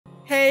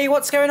Hey,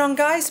 what's going on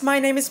guys? My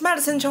name is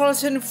Madison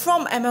Charlton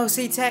from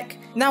MLC Tech.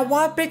 Now,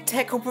 while big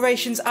tech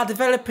corporations are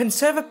developing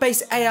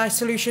server-based AI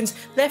solutions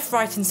left,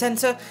 right and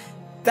centre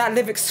that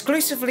live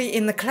exclusively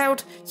in the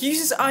cloud,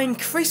 users are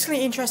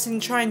increasingly interested in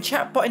trying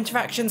chatbot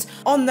interactions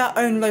on their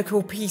own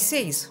local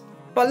PCs.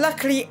 But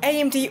luckily,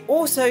 AMD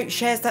also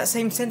shares that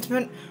same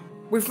sentiment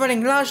with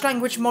running large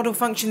language model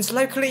functions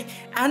locally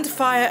and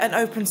via an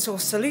open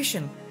source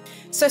solution.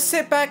 So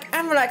sit back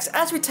and relax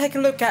as we take a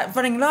look at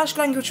running large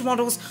language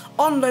models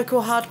on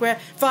local hardware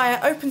via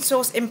open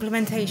source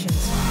implementations.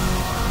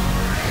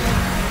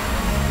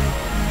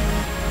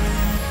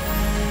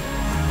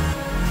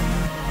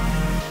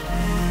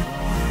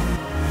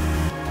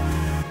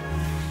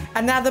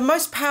 And now the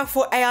most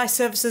powerful AI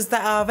services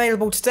that are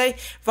available today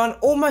run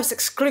almost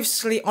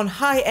exclusively on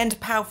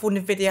high-end powerful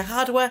NVIDIA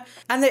hardware,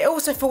 and they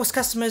also force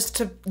customers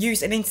to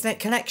use an internet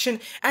connection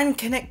and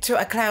connect to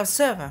a cloud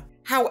server.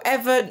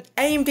 However,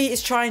 AMD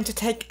is trying to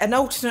take an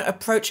alternate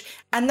approach,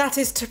 and that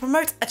is to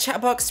promote a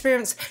chatbot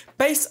experience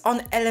based on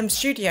LLM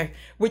Studio,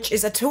 which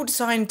is a tool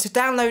designed to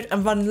download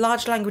and run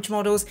large language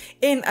models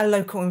in a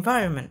local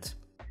environment.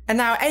 And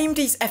now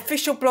AMD's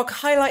official blog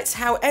highlights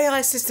how AI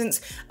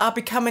assistants are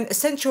becoming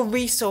essential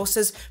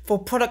resources for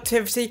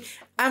productivity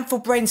and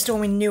for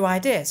brainstorming new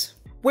ideas.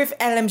 With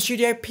LLM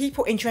Studio,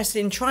 people interested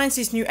in trying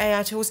these new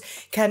AI tools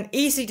can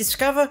easily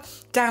discover,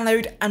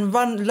 download and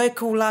run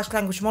local large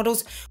language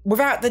models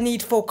without the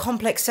need for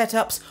complex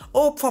setups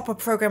or proper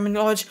programming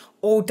knowledge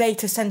or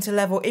data center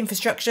level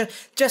infrastructure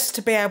just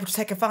to be able to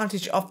take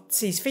advantage of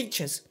these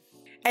features.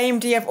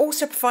 AMD have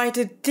also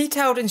provided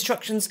detailed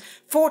instructions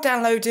for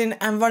downloading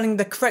and running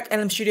the correct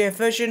LLM Studio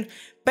version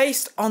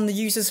based on the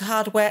user's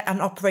hardware and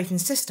operating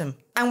system.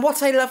 And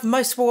what I love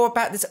most more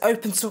about this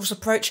open source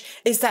approach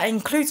is that it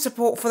includes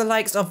support for the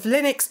likes of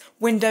Linux,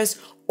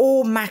 Windows,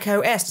 or Mac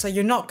OS, so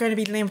you're not going to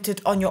be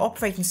limited on your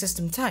operating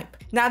system type.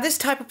 Now, this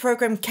type of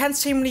program can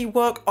seamlessly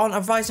work on a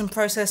Ryzen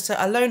processor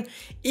alone,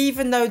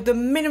 even though the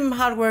minimum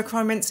hardware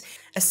requirements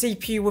a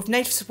CPU with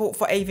native support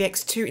for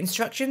AVX2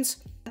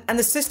 instructions, and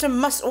the system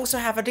must also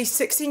have at least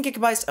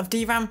 16GB of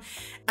DRAM,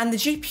 and the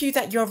GPU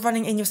that you're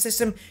running in your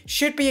system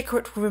should be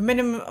equipped with a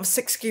minimum of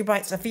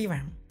 6GB of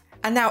VRAM.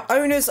 And now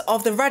owners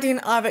of the Radeon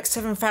RX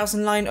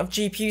 7000 line of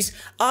GPUs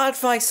are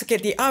advised to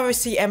get the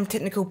ROCm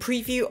technical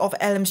preview of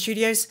LLM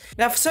Studios.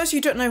 Now, for those of you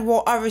who don't know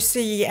what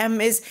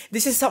ROCm is,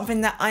 this is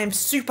something that I am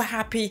super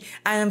happy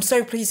and I'm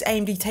so pleased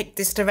AMD take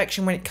this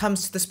direction when it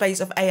comes to the space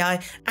of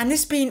AI, and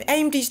this being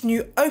AMD's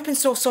new open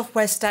source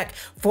software stack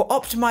for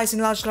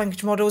optimizing large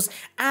language models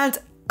and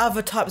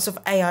other types of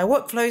AI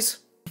workflows.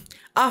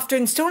 After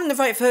installing the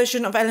right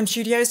version of LLM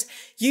Studios,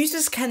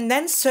 users can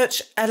then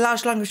search a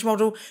large language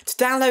model to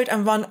download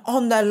and run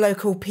on their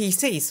local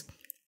PCs.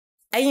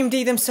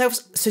 AMD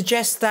themselves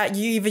suggest that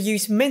you either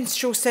use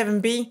Minstrel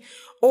 7B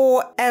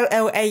or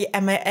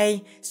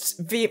LLM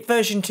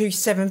version 2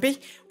 7B,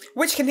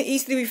 which can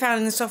easily be found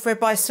in the software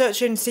by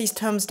searching these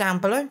terms down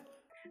below.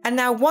 And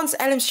now, once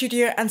LLM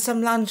Studio and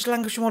some large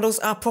language models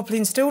are properly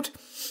installed,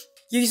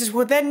 users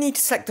will then need to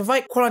select the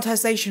right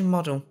quantization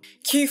model.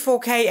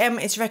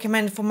 Q4KM is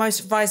recommended for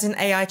most Ryzen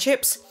AI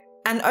chips,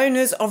 and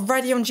owners of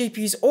Radeon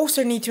GPUs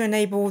also need to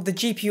enable the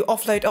GPU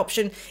offload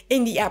option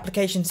in the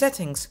application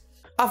settings.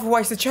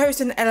 Otherwise, the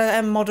chosen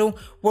LLM model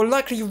will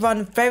likely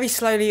run very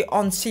slowly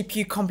on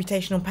CPU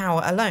computational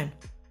power alone.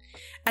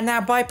 And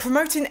now, by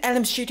promoting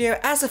LLM Studio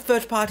as a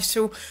third-party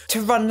tool to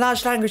run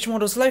large language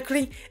models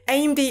locally,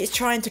 AMD is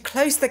trying to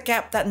close the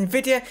gap that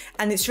NVIDIA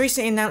and its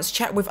recently announced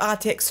Chat with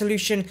RTX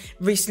solution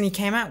recently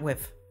came out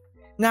with.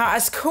 Now,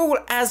 as cool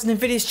as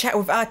NVIDIA's Chat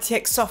with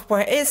RTX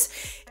software is,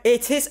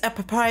 it is a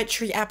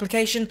proprietary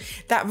application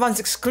that runs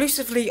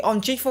exclusively on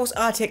GeForce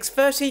RTX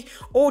 30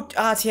 or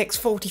RTX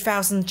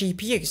 40,000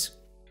 GPUs.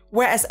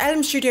 Whereas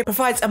LLM Studio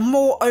provides a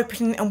more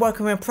open and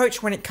welcoming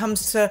approach when it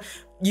comes to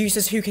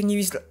users who can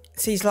use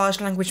these large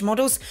language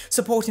models,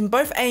 supporting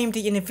both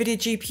AMD and NVIDIA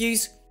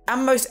GPUs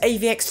and most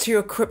AVX2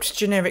 equipped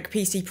generic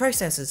PC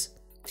processors.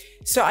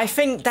 So I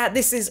think that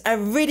this is a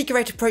really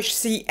great approach to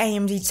see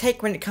AMD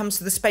take when it comes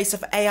to the space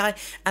of AI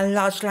and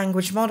large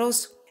language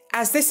models,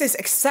 as this is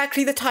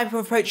exactly the type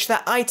of approach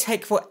that I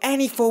take for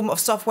any form of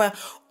software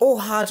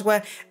or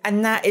hardware,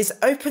 and that is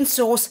open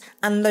source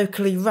and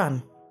locally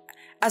run.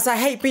 As I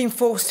hate being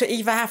forced to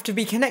either have to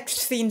be connected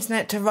to the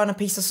internet to run a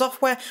piece of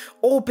software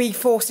or be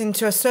forced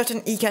into a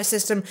certain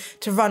ecosystem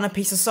to run a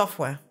piece of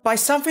software. By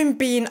something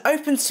being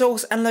open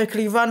source and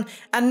locally run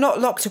and not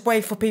locked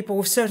away for people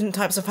with certain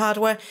types of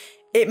hardware,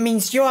 it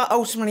means you are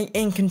ultimately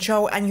in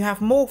control and you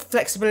have more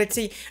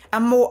flexibility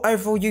and more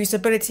overall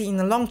usability in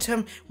the long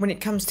term when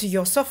it comes to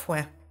your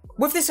software.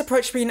 With this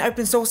approach being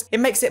open source, it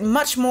makes it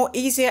much more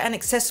easier and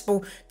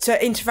accessible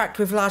to interact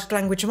with large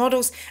language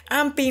models,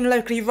 and being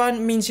locally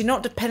run means you're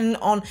not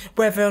dependent on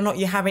whether or not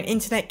you have an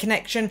internet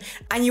connection,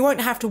 and you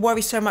won't have to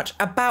worry so much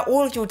about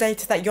all of your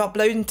data that you're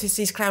uploading to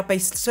these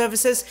cloud-based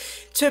services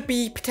to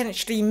be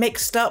potentially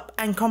mixed up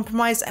and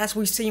compromised, as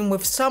we've seen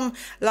with some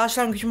large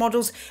language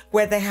models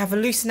where they have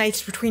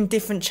hallucinated between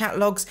different chat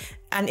logs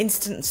and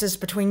instances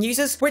between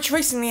users, which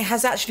recently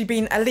has actually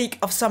been a leak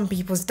of some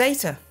people's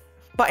data.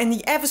 but in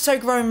the ever so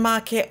growing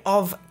market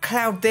of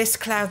cloud this,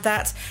 cloud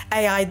that,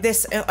 AI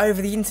this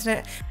over the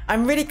internet,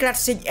 I'm really glad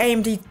to see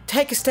AMD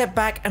take a step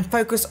back and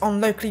focus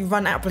on locally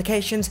run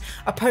applications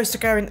opposed to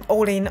going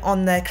all in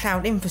on their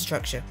cloud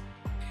infrastructure.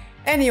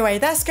 Anyway,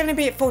 that's going to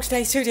be it for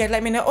today's video.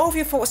 Let me know all of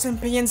your thoughts and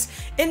opinions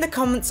in the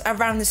comments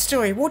around this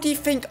story. What do you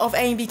think of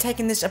AMD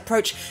taking this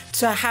approach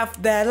to have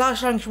their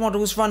large language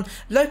models run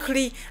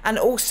locally and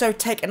also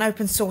take an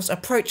open source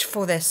approach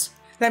for this?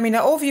 Let me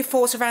know all of your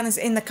thoughts around this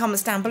in the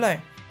comments down below.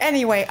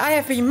 Anyway, I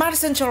have been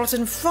Madison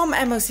Charlton from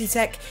MLC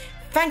Tech.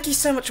 Thank you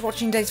so much for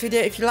watching today's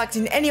video. If you liked it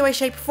in any way,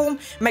 shape or form,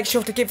 make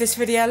sure to give this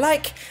video a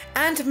like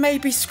and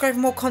maybe subscribe for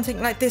more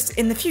content like this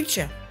in the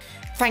future.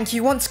 Thank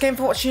you once again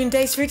for watching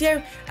today's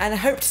video, and I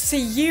hope to see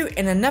you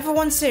in another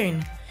one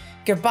soon.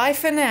 Goodbye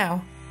for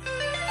now.